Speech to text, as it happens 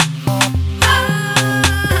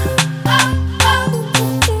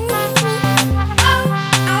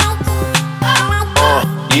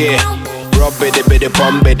Yeah. Rub it, bit it,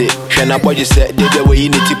 pump it. Shana boy you said, did the way you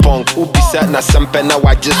need to punk. Ubi said, na something now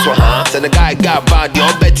I just want. Send the guy got bad, you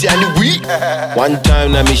bet you any week. One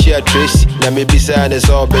time, na me share trace. Na me be saying it's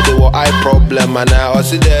all better, what I problem. And I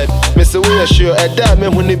also dead. Mr. We are sure, a damn me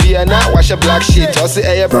when be a now wash a black sheet. I say,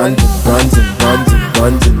 hey, brand.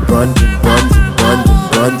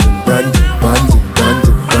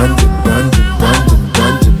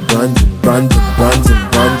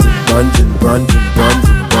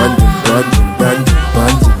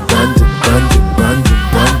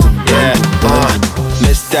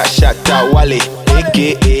 Mr. Shatta Wale,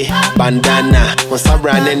 aka Bandana, once I'm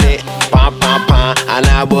running it, pam pam pam, and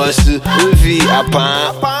I was Uvi a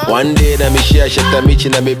pam. One day, let me share Shatta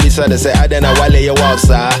Michi, and me be son and say, I don't know Wale your walls,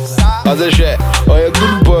 sir. I was a share, oh, a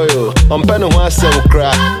good boy, I'm penning one sem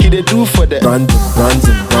cry, he did do for the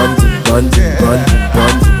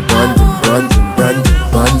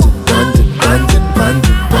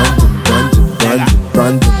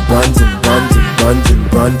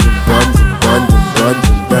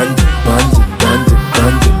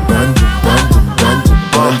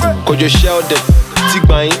Kojo shelled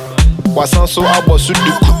Tigbain wasan so abosu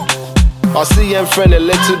duku Osi yen friend a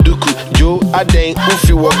little duku Joe Aden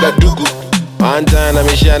ufi waga dugu One time I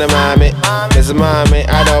me shana mame Miss mame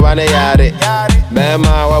I don't wanna yare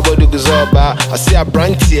Mama wabo dugu zoba I see a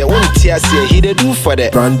brand here won't tear see he dey do for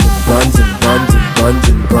that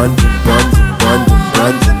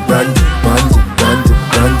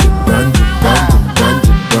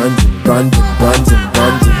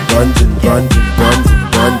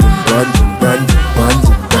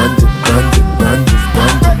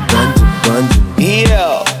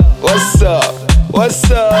Yeah, what's up? What's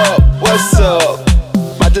up? What's up?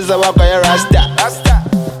 Matters about your Rasta.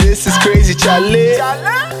 This is crazy, Charlie.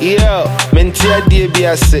 Yeah, mentia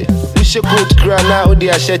DBS. We should go to Krana or the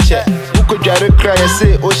Asheche. Who could try to cry and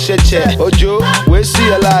say, oh, Sheche. Ojo, we see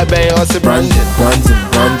a lie by us, Brandon.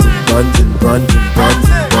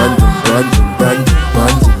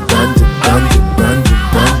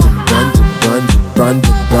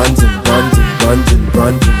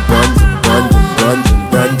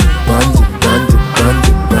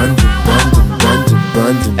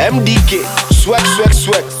 MDK, swag,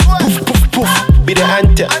 poof, poof, poof, be the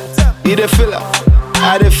anthem, be the filler,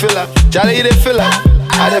 I the filler, Charlie the filler,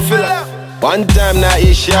 I the filler. One time now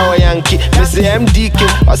you shower Yankee, Mr.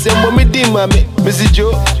 MDK, I say mommy di mommy, Mr.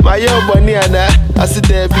 Joe, my young bunny and I say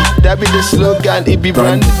that be the slogan, it be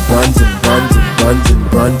brand.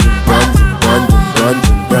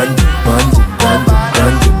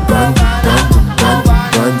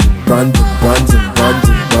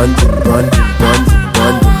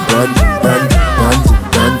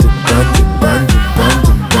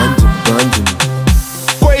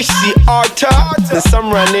 Crazy Arta, the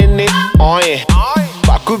some running it on it.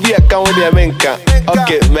 Bakubi account with the Menka.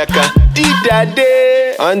 Okay, Mecca.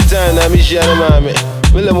 Didade. Antan, I'm Michelle Mammy.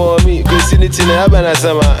 Will mommy, cause in it in a Habana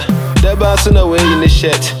Sama. The boss on the way in the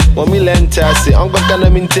shed. When we learn Tassie, Uncle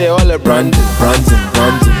Canaminte, all a brand.